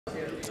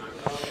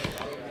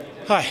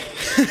Hi.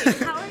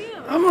 How are you?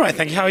 I'm alright,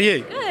 thank you. How are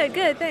you? Good,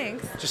 good,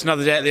 thanks. Just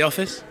another day at the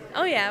office?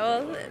 Oh yeah,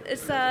 well,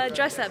 it's a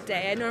dress-up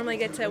day. I normally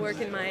get to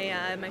work in my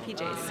my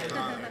PJs.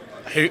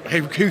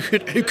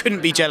 Who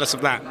couldn't be jealous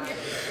of that?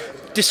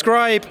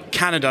 Describe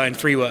Canada in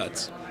 3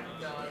 words.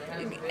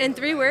 In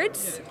 3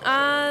 words,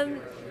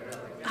 humble,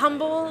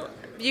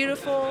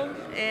 beautiful,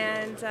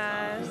 and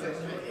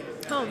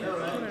home.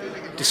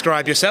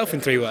 Describe yourself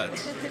in 3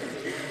 words.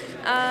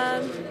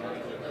 I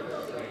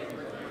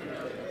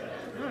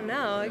don't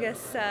know. I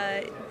guess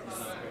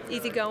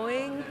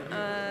easygoing,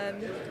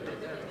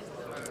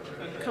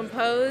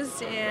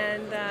 composed,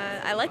 and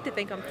I like to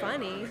think I'm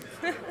funny.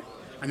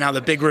 And now the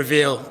big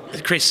reveal,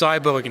 Cris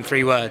Cyborg in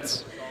 3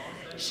 words.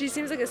 She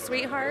seems like a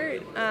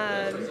sweetheart,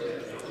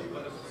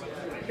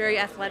 very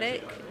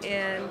athletic,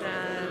 and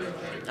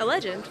a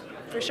legend,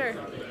 for sure.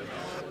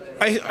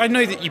 I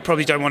know that you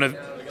probably don't want to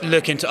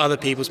look into other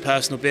people's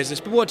personal business,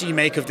 but what do you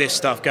make of this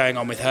stuff going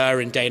on with her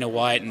and Dana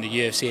White and the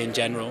UFC in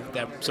general,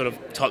 their sort of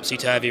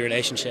topsy-turvy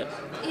relationship?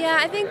 Yeah,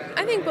 I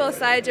think both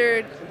sides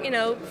are,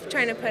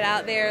 trying to put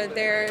out their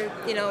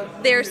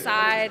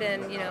side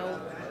and,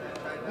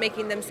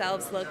 making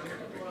themselves look,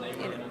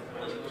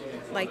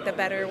 like the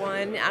better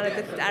one out of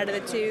the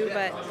two,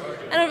 but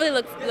I don't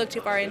really look too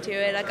far into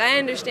it. Like, I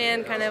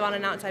understand kind of on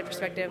an outside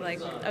perspective,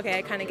 like, okay,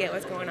 I kind of get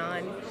what's going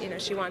on.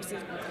 She wants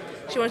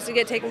to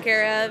get taken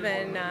care of,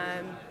 and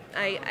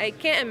I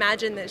can't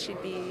imagine that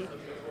she'd be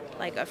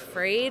like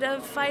afraid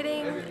of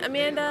fighting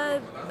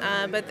Amanda,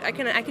 but I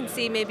can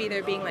see maybe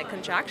there being like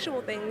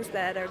contractual things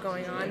that are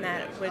going on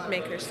that would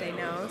make her say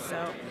no.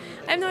 So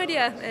I have no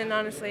idea, and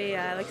honestly,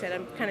 like I said,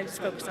 I'm kind of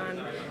just focused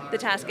on the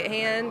task at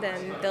hand,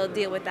 and they'll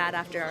deal with that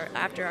after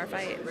our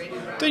fight.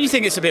 Don't you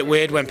think it's a bit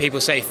weird when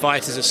people say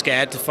fighters are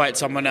scared to fight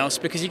someone else?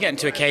 Because you get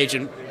into a cage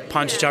and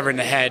punch each other in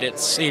the head, it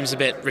seems a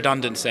bit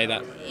redundant to say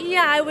that.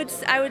 Yeah, I would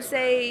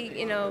say,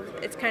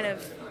 it's kind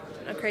of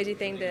a crazy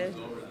thing to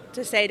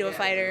say to a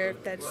fighter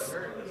that's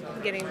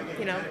getting,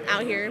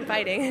 out here and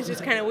fighting. It's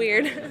just kind of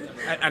weird.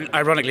 And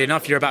ironically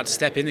enough, you're about to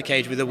step in the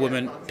cage with a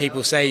woman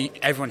people say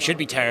everyone should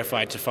be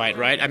terrified to fight,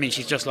 right? I mean,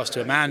 she's just lost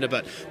to Amanda,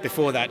 but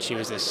before that she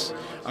was this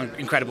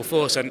incredible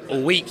force, and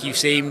all week you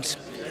seemed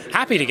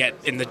happy to get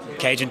in the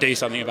cage and do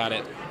something about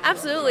it.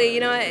 Absolutely.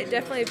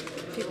 Definitely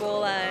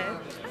people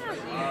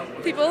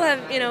have,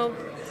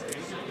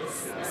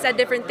 said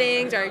different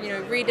things or,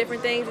 read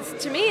different things.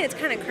 To me, it's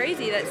kind of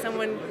crazy that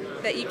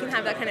you can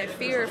have that kind of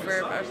fear for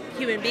a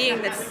human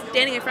being that's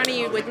standing in front of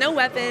you with no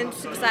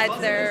weapons besides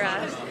their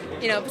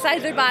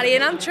body.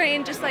 And I'm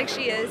trained just like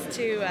she is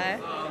to,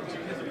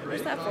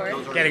 what's that for?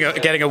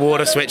 Getting a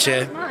water switch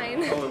here. That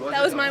was mine.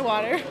 That was my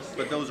water.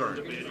 But those aren't.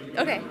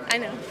 Okay, I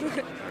know.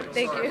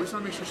 Thank you.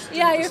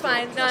 Yeah, you're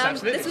fine. No,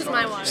 this was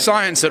my water.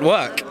 Science at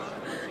work.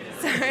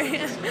 Sorry.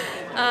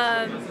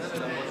 I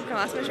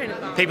lost my train of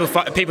thought.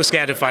 People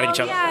scared of fighting each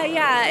other.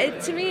 Yeah.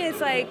 To me,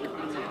 it's like,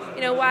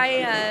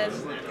 why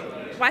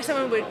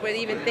someone would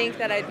even think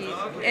that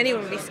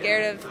anyone would be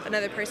scared of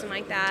another person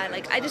like that.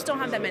 Like, I just don't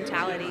have that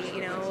mentality.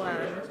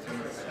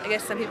 I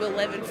guess some people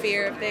live in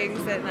fear of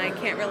things that I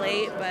can't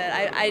relate, but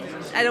I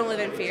don't live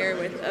in fear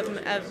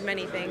of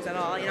many things at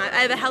all. I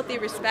have a healthy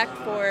respect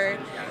for,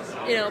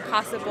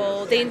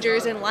 possible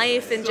dangers in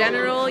life in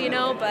general,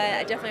 but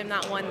I definitely am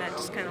not one that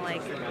just kind of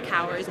like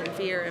cowers in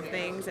fear of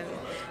things. And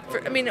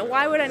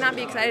why would I not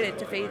be excited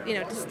to face,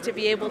 just to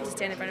be able to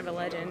stand in front of a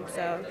legend?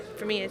 So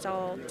for me, it's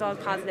all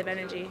positive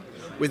energy.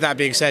 With that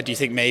being said, do you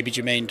think maybe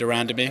Jermaine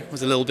Durandamy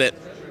was a little bit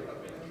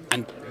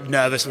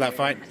nervous for that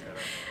fight?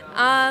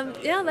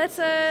 Yeah, that's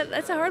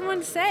a hard one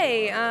to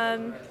say.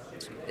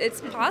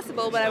 It's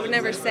possible, but I would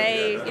never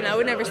say,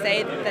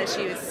 that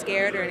she was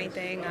scared or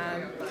anything.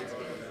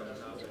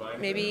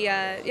 Maybe,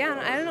 I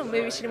don't know.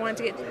 Maybe she wanted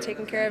to get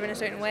taken care of in a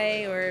certain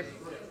way, or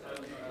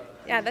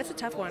yeah, that's a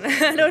tough one.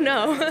 I don't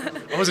know.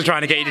 I wasn't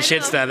trying to get you to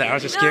shit stir there. I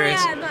was just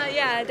curious.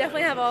 I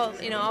definitely have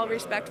all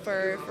respect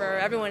for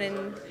everyone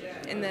in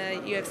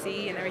the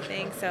UFC and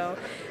everything. So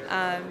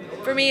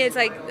for me, it's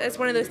like it's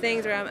one of those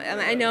things where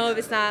I know if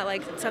it's not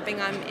like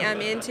something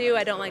I'm into,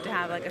 I don't like to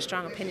have like a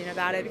strong opinion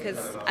about it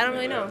because I don't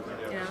really know.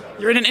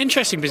 You're in an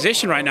interesting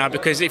position right now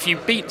because if you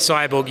beat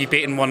Cyborg, you've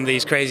beaten one of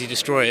these crazy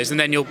destroyers, and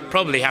then you'll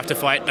probably have to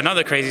fight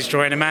another crazy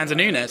destroyer in Amanda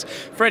Nunes.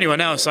 For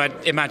anyone else, I'd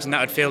imagine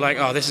that would feel like,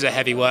 oh, this is a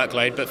heavy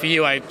workload. But for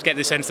you, I get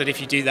the sense that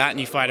if you do that and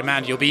you fight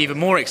Amanda, you'll be even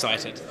more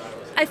excited.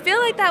 I feel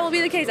like that will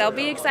be the case. I'll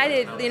be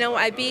excited.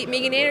 I beat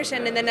Megan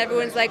Anderson, and then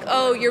everyone's like,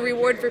 oh, your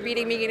reward for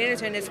beating Megan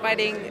Anderson is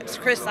fighting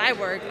Cris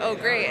Cyborg. Oh,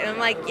 great. And I'm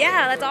like,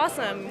 yeah, that's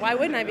awesome. Why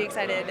wouldn't I be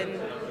excited?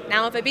 And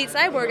now if I beat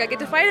Cyborg, I get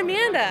to fight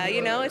Amanda.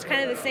 It's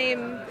kind of the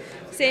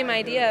same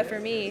idea for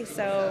me.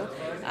 So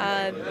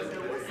I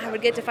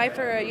would get to fight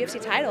for a UFC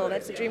title.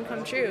 That's a dream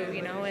come true,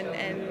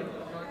 and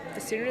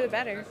the sooner the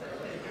better.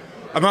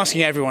 I'm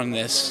asking everyone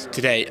this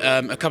today.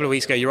 A couple of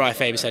weeks ago, Uriah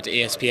Faber said to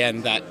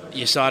ESPN that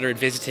USADA had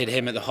visited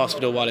him at the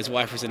hospital while his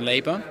wife was in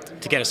labour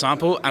to get a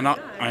sample, and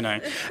I know.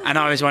 And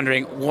I was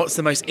wondering, what's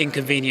the most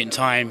inconvenient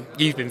time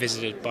you've been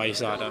visited by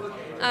USADA?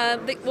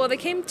 They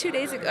came 2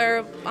 days ago,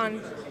 or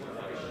on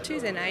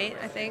Tuesday night,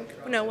 I think.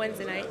 No,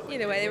 Wednesday night.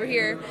 Either way, they were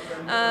here.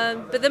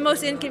 But the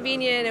most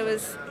inconvenient, it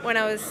was when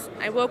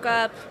I woke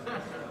up,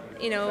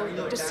 you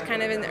know, just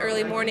kind of in the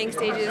early morning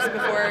stages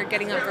before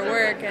getting up for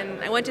work,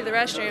 and I went to the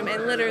restroom,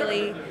 and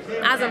literally,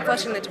 as I'm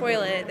flushing the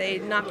toilet, they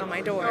knocked on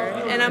my door,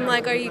 and I'm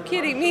like, "Are you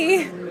kidding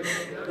me?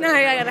 No,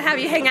 I gotta have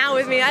you hang out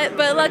with me."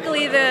 But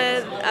luckily,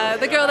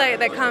 the girl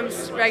that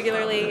comes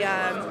regularly,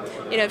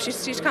 you know,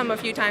 she's come a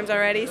few times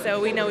already, so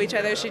we know each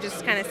other. She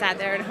just kind of sat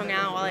there and hung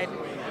out while I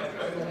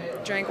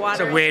drank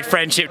water. It's a weird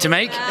friendship to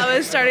make. I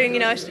was starting, you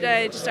know, I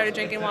just started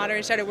drinking water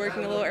and started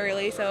working a little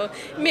early, so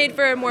it made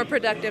for a more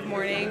productive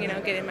morning, you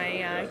know,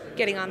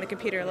 getting on the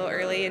computer a little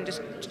early and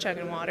just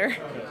chugging water.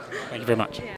 Thank you very much. Yeah.